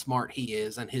about how smart he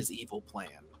is and his evil plan.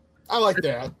 I like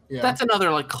that. Yeah, That's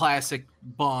another like classic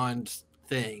Bond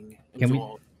thing.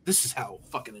 This is how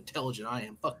fucking intelligent I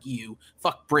am. Fuck you.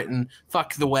 Fuck Britain.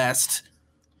 Fuck the West.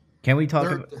 can we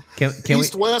talk? Can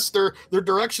East West, their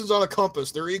directions on a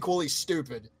compass. They're equally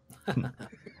stupid.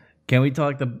 Can we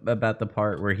talk about the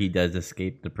part where he does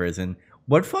escape the prison?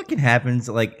 What fucking happens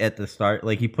like at the start?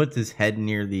 Like he puts his head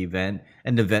near the vent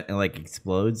and the vent like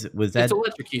explodes. Was that It's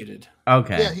electrocuted.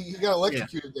 okay? Yeah, he got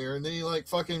electrocuted there, and then he like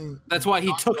fucking. That's why he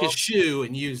knocked took it his off. shoe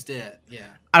and used it. Yeah.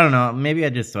 I don't know. Maybe I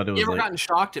just thought it was You ever like. gotten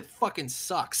shocked? It fucking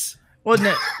sucks. Well,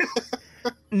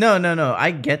 no.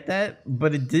 I get that,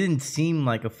 but it didn't seem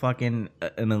like a fucking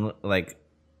like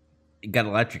it got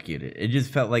electrocuted. It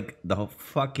just felt like the whole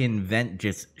fucking vent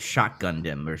just shotgunned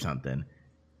him or something,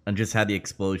 and just how the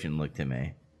explosion looked to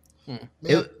me. Man,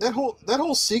 that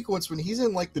whole sequence when he's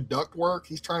in like the ductwork,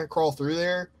 he's trying to crawl through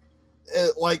there.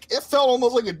 It felt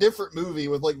almost like a different movie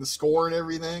with like the score and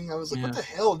everything. I was like, what the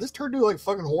hell? Did this turn into like a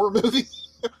fucking horror movie?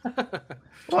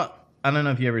 Well, I don't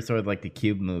know if you ever saw like the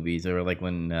Cube movies or like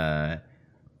when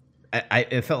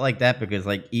it felt like that because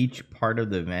like each part of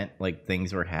the event, like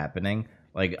things were happening.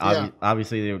 Like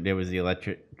obviously there was the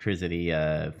electricity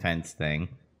fence thing,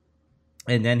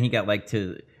 and then he got like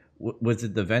to was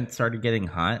it the vent started getting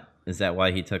hot? Is that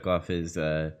why he took off his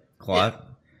cloth?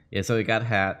 Yeah, so he got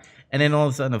hot, and then all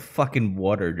of a sudden a fucking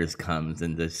water just comes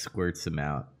and just squirts him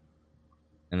out.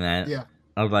 And that Yeah.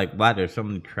 I was like, wow, there's so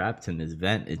many traps in this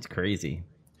vent. It's crazy.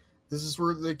 This is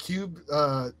where the cube,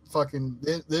 fucking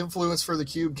the influence for the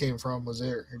cube came from. Was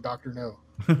there, Doctor No?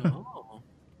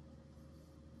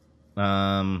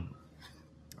 Oh.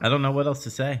 I don't know what else to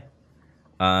say.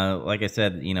 Like I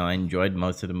said, you know, I enjoyed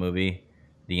most of the movie.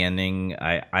 The ending,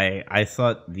 I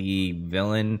thought the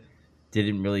villain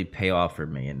didn't really pay off for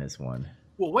me in this one.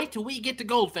 Well, wait till we get to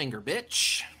Goldfinger,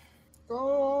 bitch.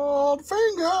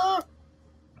 Goldfinger.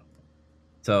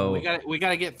 So We got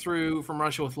to get through From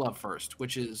Russia with Love first,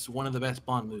 which is one of the best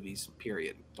Bond movies.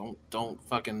 Period. Don't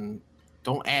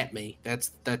at me.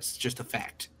 That's just a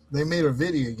fact. They made a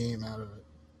video game out of it.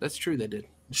 That's true. They did.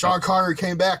 Sean Connery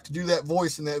came back to do that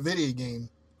voice in that video game.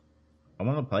 I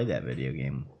want to play that video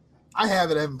game. I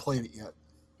have it. I haven't played it yet.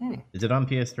 Is it on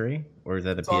PS3 or is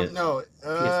that a PS? No,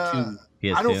 PS2.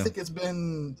 PS2? I don't think it's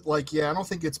been I don't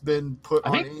think it's been put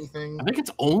on anything. I think it's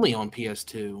only on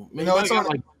PS2. Maybe No, it's on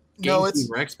GameCube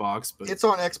or Xbox, but it's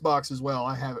on Xbox as well.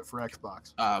 I have it for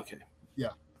Xbox. Okay. Yeah.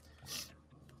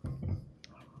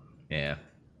 Yeah.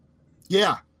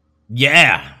 Yeah.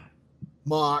 Yeah.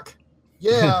 Mock.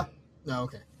 Yeah. No.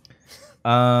 Okay.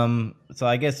 So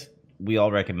I guess we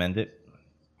all recommend it.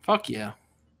 Fuck yeah.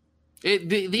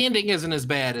 The ending isn't as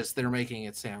bad as they're making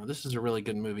it sound. This is a really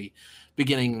good movie,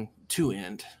 beginning to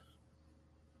end.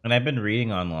 And I've been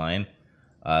reading online,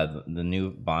 the new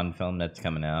Bond film that's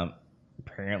coming out.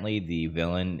 Apparently, the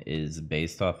villain is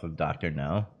based off of Dr.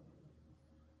 No.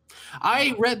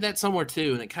 I read that somewhere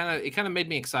too, and it kind of made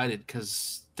me excited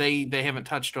because they haven't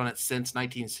touched on it since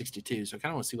 1962. So I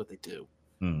kind of want to see what they do.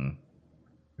 Mm-hmm.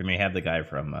 We may have the guy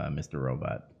from Mr.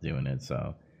 Robot doing it,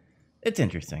 so it's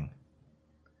interesting.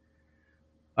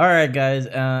 All right, guys.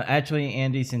 Actually,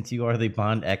 Andy, since you are the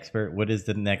Bond expert, what is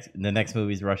the next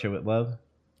movie's Russia with Love?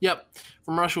 Yep.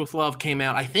 From Russia with Love came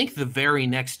out, I think, the very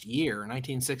next year,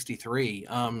 1963.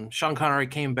 Sean Connery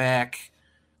came back,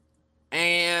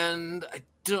 and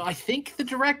I think the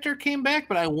director came back,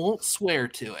 but I won't swear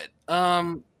to it.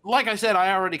 Like I said,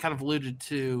 I already kind of alluded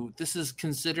to, this is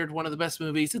considered one of the best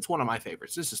movies. It's one of my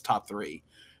favorites. This is top 3.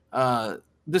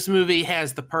 This movie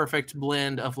has the perfect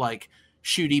blend of like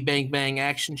shooty bang bang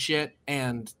action shit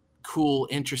and cool,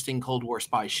 interesting Cold War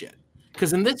spy shit.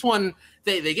 Because in this one,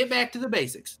 they get back to the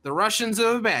basics. The Russians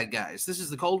are the bad guys. This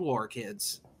is the Cold War,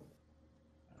 kids.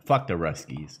 Fuck the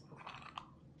Ruskies.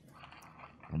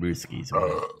 Ruskies.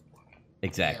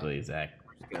 Exactly.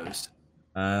 Goes.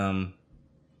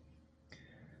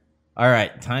 All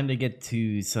right, time to get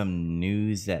to some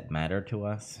news that matter to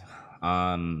us.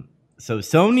 So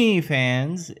Sony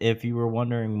fans, if you were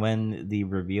wondering when the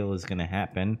reveal is going to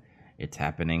happen, it's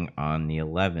happening on the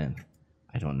 11th.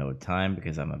 I don't know what time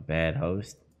because I'm a bad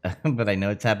host, but I know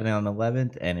it's happening on the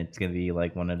 11th, and it's going to be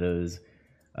like one of those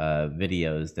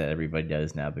videos that everybody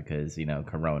does now because, you know,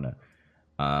 Corona.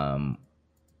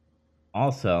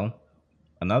 Also,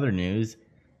 another news,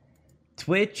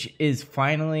 Twitch is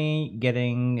finally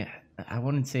getting, I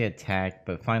wouldn't say attacked,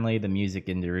 but finally the music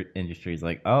industry is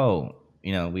like, oh,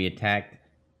 you know, we attacked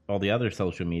all the other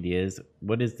social medias.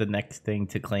 What is the next thing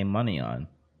to claim money on?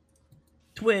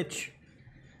 Twitch.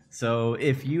 So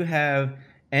if you have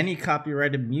any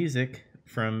copyrighted music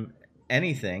from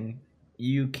anything,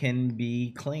 you can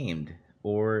be claimed,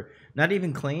 or not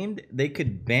even claimed. They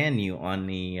could ban you on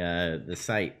the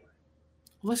site.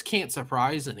 Well, this can't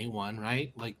surprise anyone,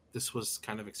 right? Like, this was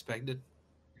kind of expected.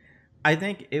 I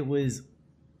think it was.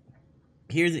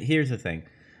 Here's the thing.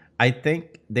 I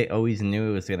think they always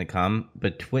knew it was going to come,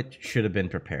 but Twitch should have been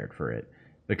prepared for it.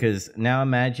 Because now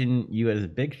imagine you as a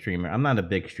big streamer. I'm not a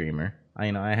big streamer. I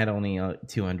had only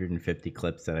 250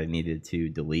 clips that I needed to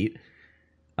delete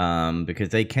because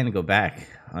they can go back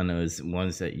on those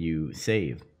ones that you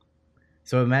save.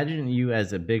 So imagine you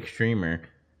as a big streamer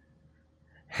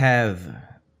have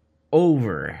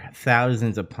over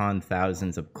thousands upon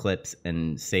thousands of clips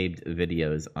and saved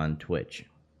videos on Twitch,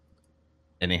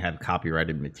 and they have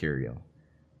copyrighted material.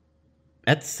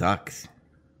 That sucks.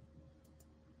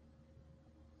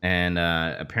 And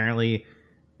apparently,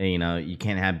 you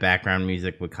can't have background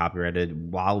music with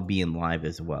copyrighted while being live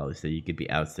as well, so you could be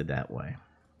ousted that way.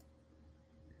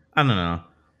 I don't know.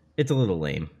 It's a little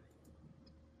lame.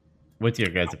 What's your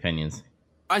guys' opinions?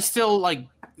 I still,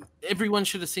 everyone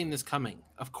should have seen this coming.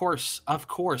 Of course.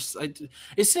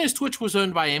 As soon as Twitch was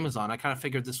owned by Amazon, I kind of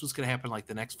figured this was going to happen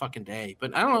the next fucking day.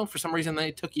 But I don't know, for some reason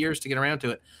they took years to get around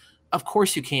to it. Of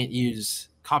course you can't use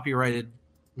copyrighted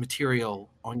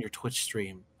material on your Twitch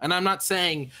stream. And I'm not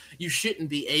saying you shouldn't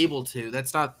be able to.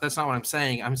 That's not what I'm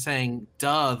saying. I'm saying,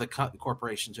 the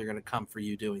corporations are going to come for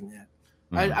you doing that.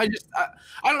 I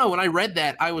don't know. When I read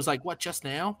that, I was like, what, just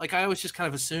now? Like, I always just kind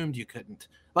of assumed you couldn't.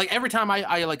 Like, every time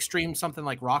I like stream something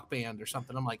like Rock Band or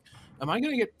something, I'm like, am I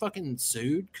going to get fucking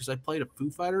sued because I played a Foo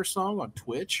Fighters song on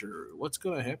Twitch, or what's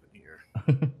going to happen here?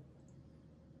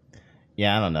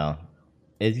 Yeah, I don't know.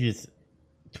 It's just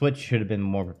Twitch should have been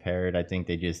more prepared. I think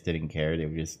they just didn't care. They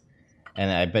were just,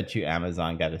 and I bet you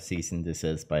Amazon got a cease and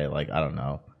desist by like, I don't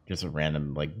know, just a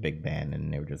random like big band,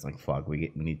 and they were just like, fuck,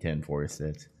 we need to enforce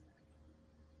it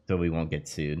so we won't get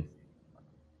sued.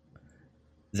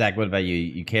 Zach, what about you?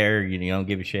 You care? You don't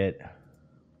give a shit?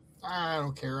 I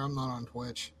don't care. I'm not on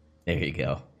Twitch. There you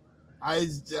go.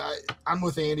 I'm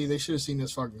with Andy. They should have seen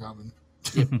this fucking coming.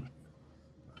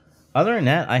 Other than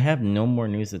that, I have no more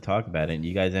news to talk about. It.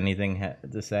 You guys, anything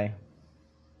to say?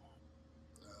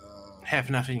 Have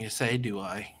nothing to say, do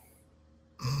I?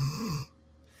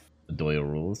 The Doyle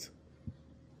rules.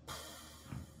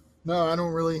 No, I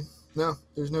don't really. No,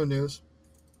 there's no news.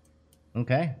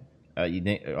 Okay. You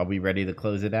think? Are we ready to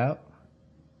close it out?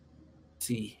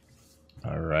 See.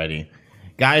 Alrighty.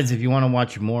 Guys, if you want to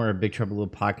watch more of Big Trouble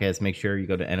Little Podcast, make sure you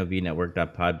go to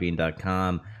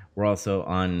novnetwork.podbean.com. We're also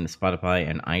on Spotify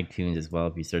and iTunes as well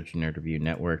if you search Nerd Review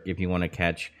Network. If you want to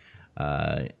catch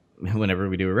whenever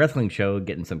we do a wrestling show,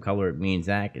 getting some color at me and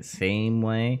Zach, it's same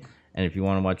way. And if you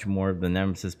want to watch more of the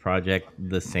Nemesis Project,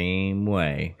 the same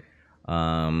way.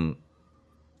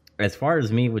 As far as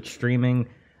me with streaming,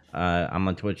 I'm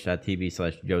on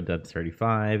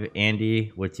twitch.tv/JoeDubs35.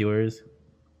 Andy, what's yours?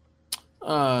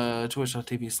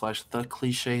 Twitch.tv/the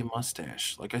cliche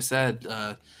mustache. Like I said,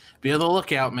 be on the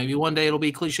lookout. Maybe one day it'll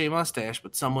be cliche mustache,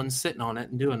 but someone's sitting on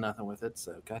it and doing nothing with it.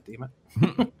 So, god damn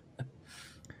it.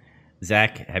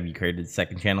 Zach, have you created the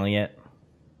second channel yet?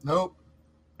 Nope.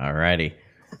 Alrighty.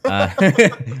 I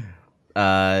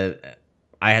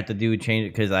have to do a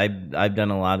change because I've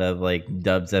done a lot of like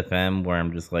Dubs FM where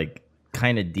I'm just like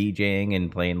kind of DJing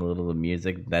and playing a little of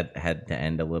music. That had to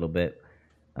end a little bit,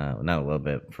 not a little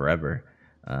bit, forever.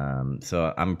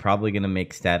 So I'm probably gonna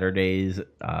make Saturdays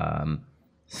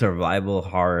survival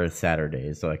horror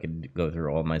Saturdays, so I could go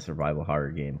through all my survival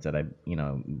horror games that I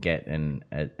get and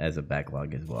as a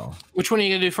backlog as well. Which one are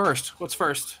you gonna do first? What's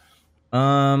first?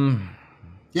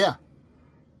 Yeah.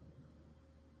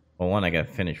 Well, one, I gotta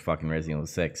finish fucking Resident Evil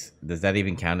 6. Does that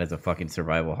even count as a fucking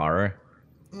survival horror?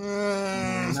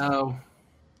 No.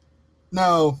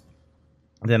 No.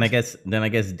 Then I guess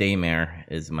Daymare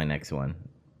is my next one.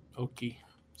 Okay.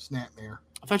 Snapmare.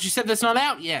 I thought you said that's not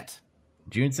out yet.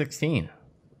 June 16th.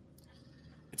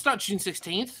 It's not June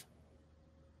 16th.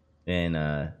 In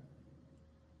a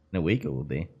week it will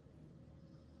be.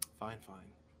 Fine.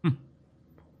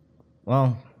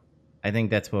 Well, I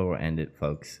think that's where we'll end it,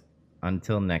 folks.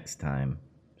 Until next time,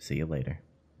 see you later.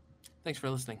 Thanks for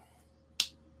listening.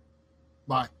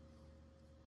 Bye.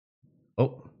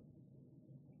 Oh.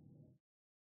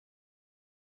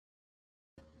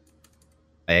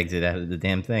 I exit out of the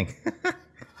damn thing.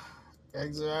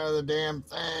 Exit out of the damn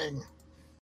thing.